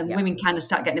 And women kind of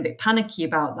start getting a bit panicky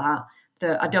about that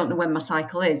I don't know when my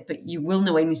cycle is, but you will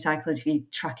know when your cycle is if you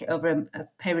track it over a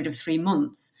period of 3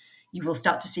 months. You will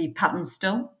start to see patterns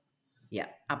still. Yeah,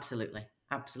 absolutely.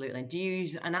 Absolutely. And do you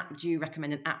use an app? Do you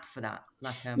recommend an app for that?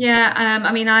 Like, Yeah,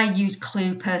 I mean, I use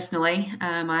Clue personally.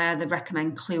 I either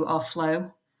recommend Clue or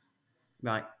Flow.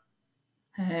 right.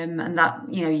 And that,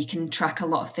 you can track a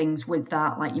lot of things with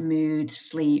that, like your mood,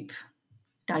 sleep,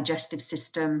 digestive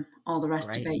system, all the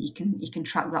rest of Great. it. You can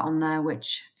track that on there,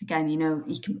 which again,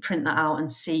 you can print that out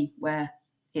and see where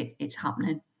it's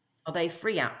happening. Are they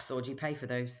free apps or do you pay for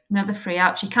those? No, the free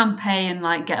apps, you can pay and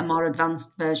like get a more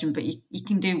advanced version, but you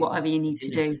can do whatever you need to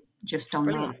do just on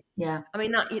that. Brilliant. Yeah. I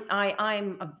mean,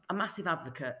 I'm a massive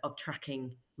advocate of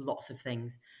tracking lots of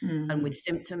things, and with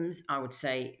symptoms, I would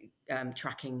say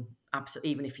tracking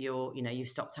absolutely. Even if you've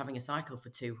stopped having a cycle for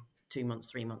 2 months,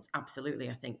 3 months, absolutely.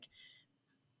 I think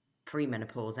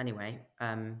pre-menopause anyway,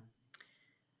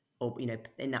 or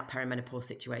in that perimenopause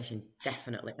situation,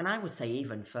 definitely. And I would say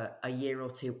even for a year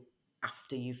or two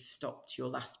after you've stopped your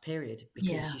last period,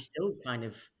 because you still kind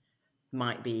of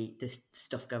might be this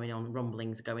stuff going on,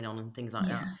 rumblings going on and things like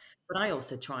that. But I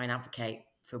also try and advocate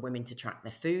for women to track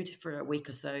their food for a week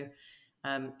or so,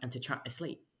 and to track their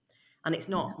sleep. And it's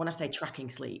not, when I say tracking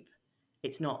sleep,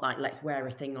 it's not like let's wear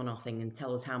a thing on our thing and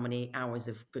tell us how many hours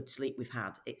of good sleep we've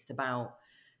had. It's about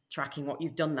tracking what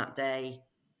you've done that day,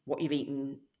 what you've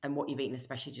eaten, and what you've eaten,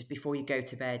 especially just before you go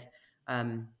to bed.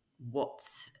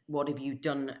 What have you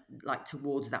done like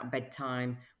towards that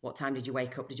bedtime? What time did you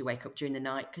wake up? Did you wake up during the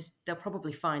night? Because they'll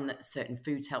probably find that certain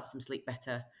foods helps them sleep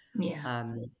better.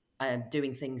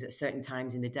 Doing things at certain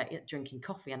times in the day, drinking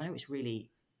coffee. I know it's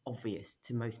really obvious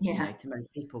to most to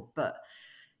most people, but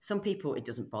some people it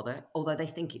doesn't bother, although they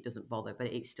think it doesn't bother,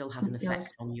 but it still has an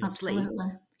effect on your sleep.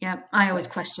 Yeah, I always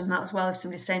question that as well. If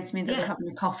somebody's saying to me that they're having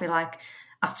a coffee like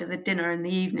after the dinner in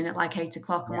the evening at like 8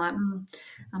 o'clock, I'm like,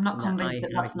 I'm not convinced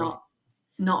that that's not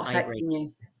affecting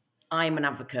you. I'm an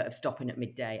advocate of stopping at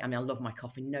midday. I mean, I love my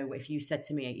coffee. No, if you said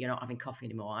to me you're not having coffee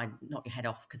anymore, I'd knock your head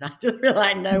off because I just feel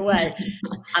like no way.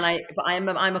 But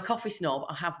I'm a coffee snob.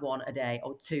 I have one a day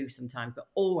or two sometimes, but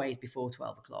always before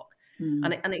 12 o'clock.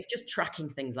 And it's just tracking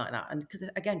things like that. And because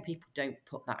again, people don't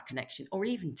put that connection, or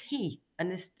even tea.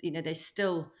 And there's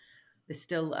still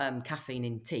caffeine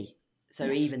in tea.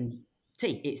 So even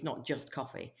tea, it's not just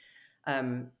coffee.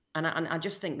 And I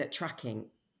just think that tracking,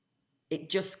 it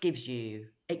just gives you,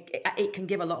 it can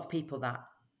give a lot of people that,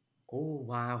 oh,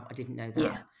 wow, I didn't know that.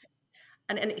 Yeah.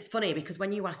 And it's funny because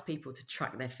when you ask people to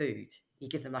track their food, you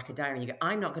give them like a diary and you go,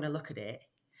 I'm not going to look at it.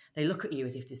 They look at you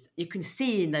as if you can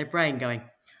see in their brain going,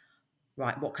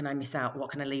 right, what can I miss out? What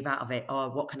can I leave out of it? Or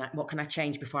what can I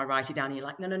change before I write it down? And you're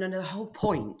like, no. The whole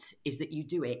point is that you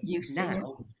do it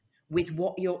now with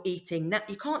what you're eating now.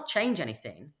 You can't change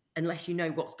anything unless you know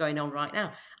what's going on right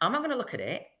now. I'm not going to look at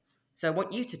it. So I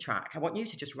want you to track. I want you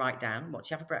to just write down what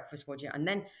you have for breakfast, and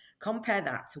then compare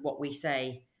that to what we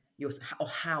say, or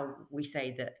how we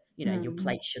say that your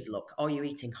plate should look. Are you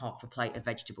eating half a plate of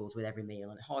vegetables with every meal?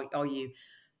 And are you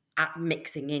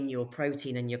mixing in your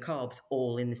protein and your carbs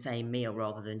all in the same meal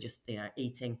rather than just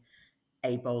eating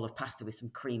a bowl of pasta with some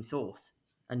cream sauce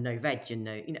and no veg and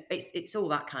no it's all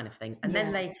that kind of thing, and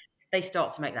then they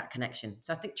start to make that connection.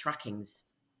 So I think tracking's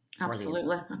brilliant.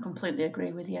 Absolutely, I completely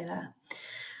agree with you there.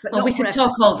 Well, we could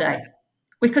talk all day.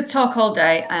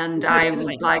 And I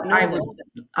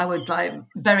would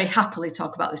very happily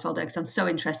talk about this all day because I'm so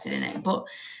interested in it. But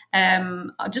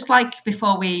just like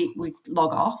before we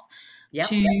log off,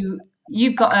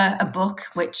 you've got a book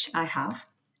which I have.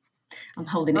 I'm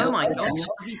holding it up. Oh my gosh!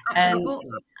 I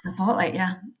bought it,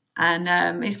 yeah,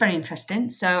 and it's very interesting.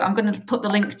 So I'm going to put the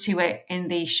link to it in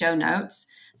the show notes.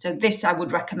 So this I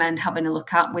would recommend having a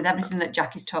look at with everything that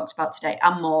Jackie's talked about today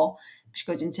and more. She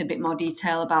goes into a bit more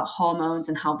detail about hormones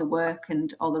and how they work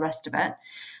and all the rest of it.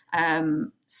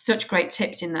 Such great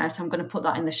tips in there. So I'm going to put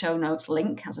that in the show notes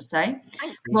link, as I say.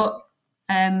 But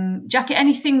Jackie,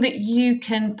 anything that you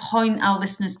can point our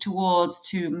listeners towards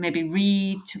to maybe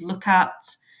read, to look at,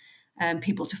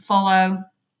 people to follow?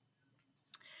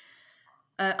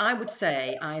 I would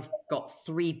say I've got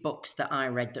 3 books that I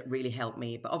read that really helped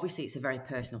me, but obviously it's a very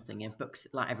personal thing. Books,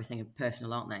 like everything, are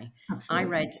personal, aren't they? Absolutely. I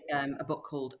read a book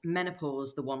called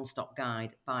Menopause, The One-Stop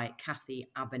Guide by Kathy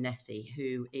Abernethy,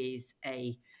 who is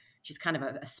she's kind of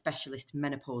a specialist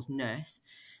menopause nurse,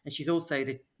 and she's also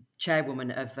the chairwoman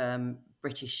of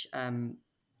British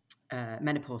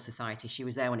Menopause Society. She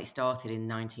was there when it started in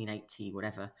 1980,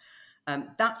 whatever.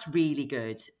 That's really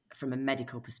good from a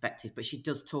medical perspective, but she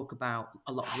does talk about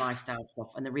a lot of lifestyle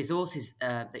stuff, and the resources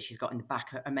that she's got in the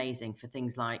back are amazing for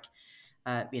things like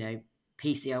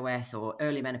PCOS or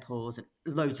early menopause, and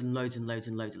loads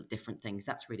of different things.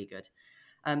 That's really good.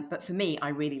 But for me, I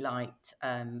really liked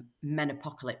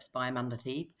Menopocalypse by Amanda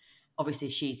Thebe. Obviously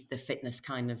she's the fitness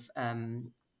kind of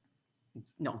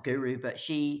not guru, but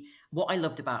what I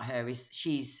loved about her is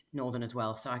she's Northern as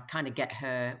well. So I kind of get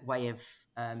her way of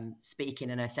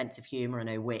speaking and her sense of humor and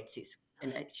her wits. It's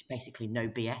basically no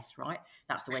BS, right?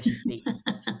 That's the way she speaks.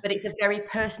 But it's a very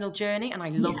personal journey, and I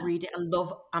love reading.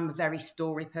 I'm a very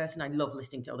story person. I love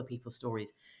listening to other people's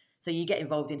stories. So you get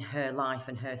involved in her life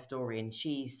and her story, and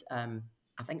she's, I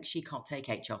think she can't take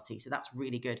HRT, so that's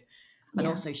really good. And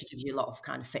also she gives you a lot of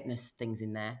kind of fitness things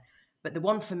in there. But the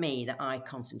one for me that I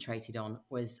concentrated on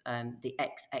was the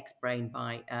XX Brain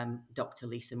by Dr.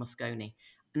 Lisa Mosconi.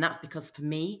 And that's because for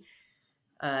me,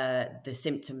 the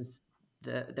symptoms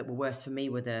that were worse for me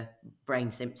were the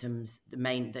brain symptoms, the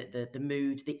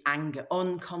mood, the anger,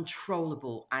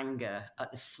 uncontrollable anger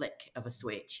at the flick of a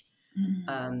switch,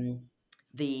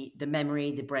 the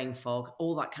memory, the brain fog,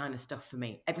 all that kind of stuff for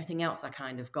me. Everything else I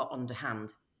kind of got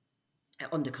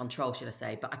under control, should I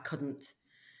say, but I couldn't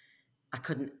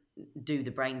do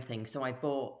the brain thing. So I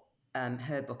bought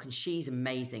her book, and she's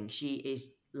amazing. She is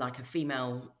like a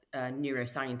female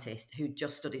neuroscientist who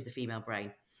just studies the female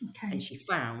brain. Okay. And she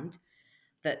found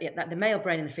that the male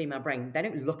brain and the female brain, they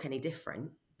don't look any different.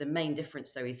 The main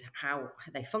difference, though, is how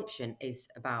they function is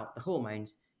about the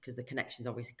hormones, because the connections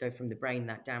obviously go from the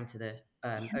brain down to the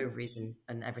ovaries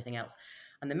and everything else.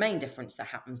 And the main difference that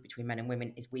happens between men and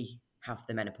women is we have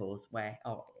the menopause where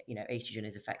estrogen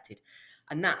is affected.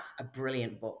 And that's a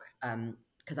brilliant book,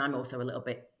 because I'm also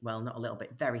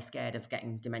very scared of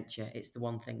getting dementia. It's the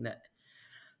one thing that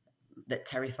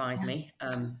terrifies me,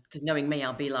 because knowing me,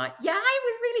 I'll be like, yeah, I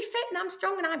was really fit and I'm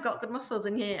strong and I've got good muscles,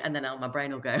 and then my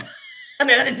brain will go. And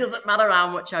then it doesn't matter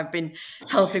how much I've been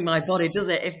helping my body, does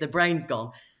it, if the brain's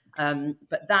gone?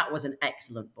 But that was an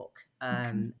excellent book.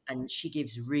 And she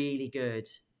gives really good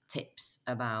tips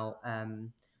about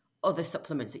other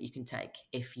supplements that you can take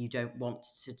if you don't want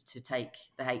to take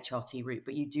the HRT route.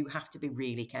 But you do have to be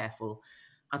really careful,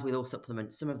 as with all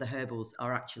supplements. Some of the herbals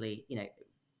are actually,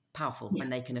 powerful,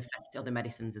 and they can affect other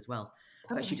medicines as well.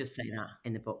 Totally. But she does say that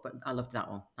in the book, but I loved that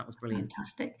one. That was brilliant.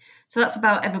 Fantastic. So that's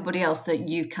about everybody else that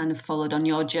you kind of followed on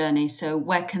your journey. So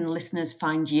where can listeners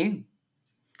find you?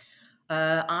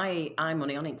 I'm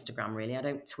only on Instagram, really. I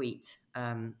don't tweet.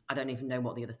 I don't even know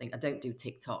what the other thing. I don't do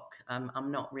TikTok.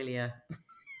 I'm not really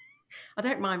I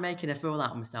don't mind making a fool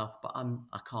out of myself, but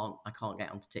I can't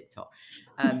get onto TikTok.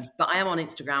 But I am on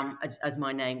Instagram as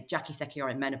my name, Jackie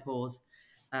Secchiore Menopause.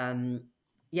 I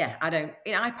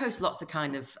post lots of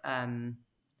kind of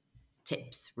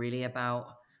tips really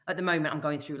about, at the moment I'm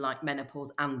going through like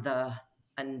menopause and how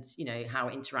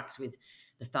it interacts with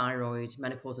the thyroid,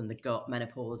 menopause and the gut,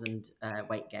 menopause and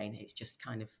weight gain. It's just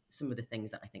kind of some of the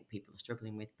things that I think people are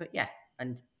struggling with. But yeah,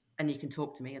 and you can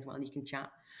talk to me as well, and you can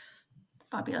chat.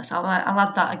 Fabulous. I'll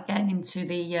add that again into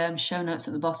the show notes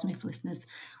at the bottom if listeners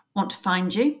want to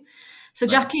find you. So,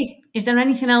 Jackie, is there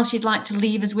anything else you'd like to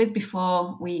leave us with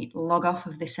before we log off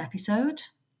of this episode?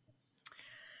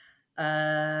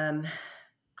 I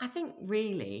think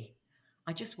really,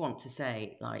 I just want to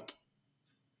say, like,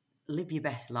 live your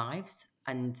best lives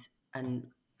and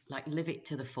like live it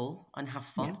to the full and have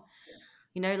fun.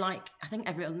 Yeah. I think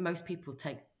most people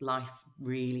take life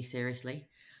really seriously,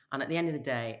 and at the end of the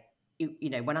day,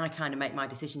 when I kind of make my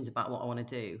decisions about what I want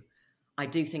to do, I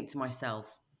do think to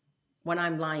myself, when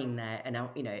I'm lying there and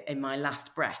in my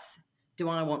last breaths, do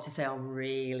I want to say I'm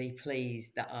really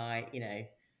pleased that I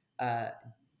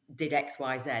did X,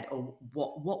 Y, Z, or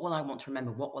what will I want to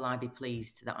remember? What will I be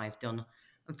pleased that I've done?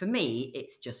 And for me,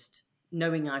 it's just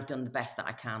knowing I've done the best that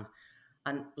I can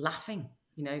and laughing.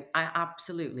 I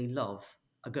absolutely love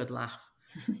a good laugh.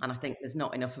 And I think there's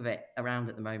not enough of it around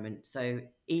at the moment. So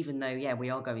even though, we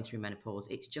are going through menopause,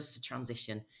 it's just a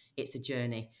transition. It's a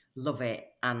journey. Love it.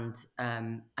 And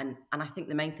I think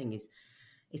the main thing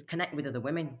is connect with other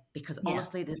women, because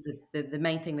honestly, the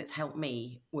main thing that's helped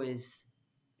me was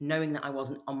knowing that I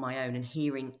wasn't on my own and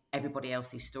hearing everybody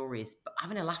else's stories, but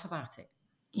having a laugh about it.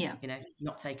 Yeah.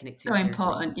 Not taking it too so seriously.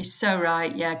 Important. You're so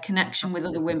right. Yeah. Connection with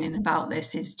other women about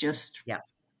this is just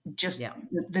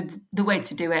the way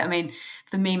to do it. I mean,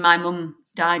 for me, my mum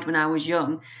died when I was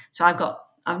young, so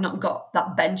I've not got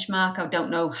that benchmark. I don't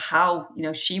know how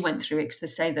she went through it, because they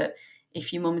say that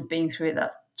if your mum's been through it,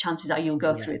 that's chances are you'll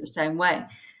go through it the same way.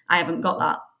 I haven't got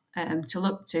that to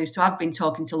look to, so I've been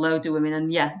talking to loads of women,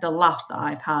 and the laughs that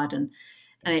I've had, and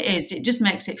it just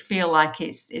makes it feel like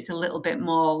it's a little bit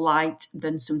more light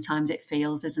than sometimes it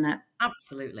feels, isn't it?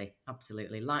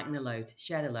 Absolutely lighten the load,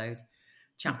 share the load,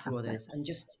 chat to others, and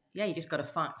you just got to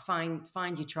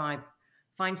find your tribe,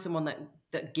 find someone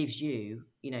that gives you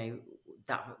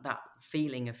that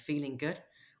feeling of feeling good,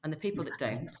 and the people that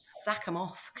don't, sack them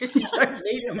off, because you don't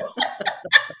need them.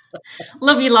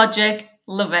 Love your logic.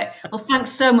 Love it. Well, thanks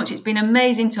so much. It's been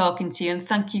amazing talking to you, and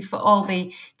thank you for all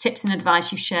the tips and advice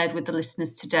you've shared with the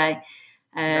listeners today.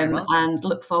 And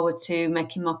look forward to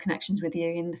making more connections with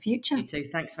you in the future. You too.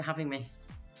 Thanks for having me.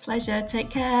 Pleasure. Take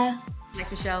care.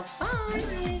 Thanks, Michelle. Bye.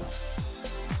 Bye.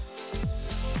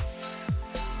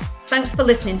 Thanks for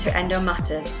listening to Endo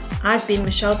Matters. I've been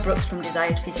Michelle Brooks from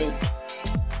Desired Physique.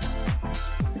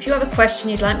 If you have a question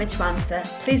you'd like me to answer,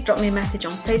 please drop me a message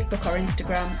on Facebook or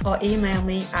Instagram, or email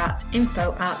me at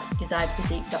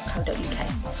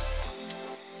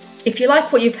info@desiredphysique.co.uk. If you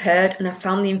like what you've heard and have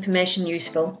found the information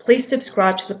useful, please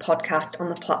subscribe to the podcast on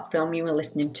the platform you are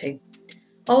listening to.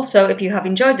 Also, if you have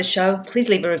enjoyed the show, please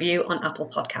leave a review on Apple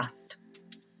Podcast.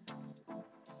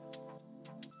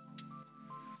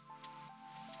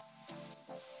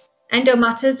 Endo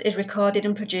Matters is recorded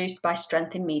and produced by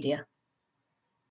Strength in Media.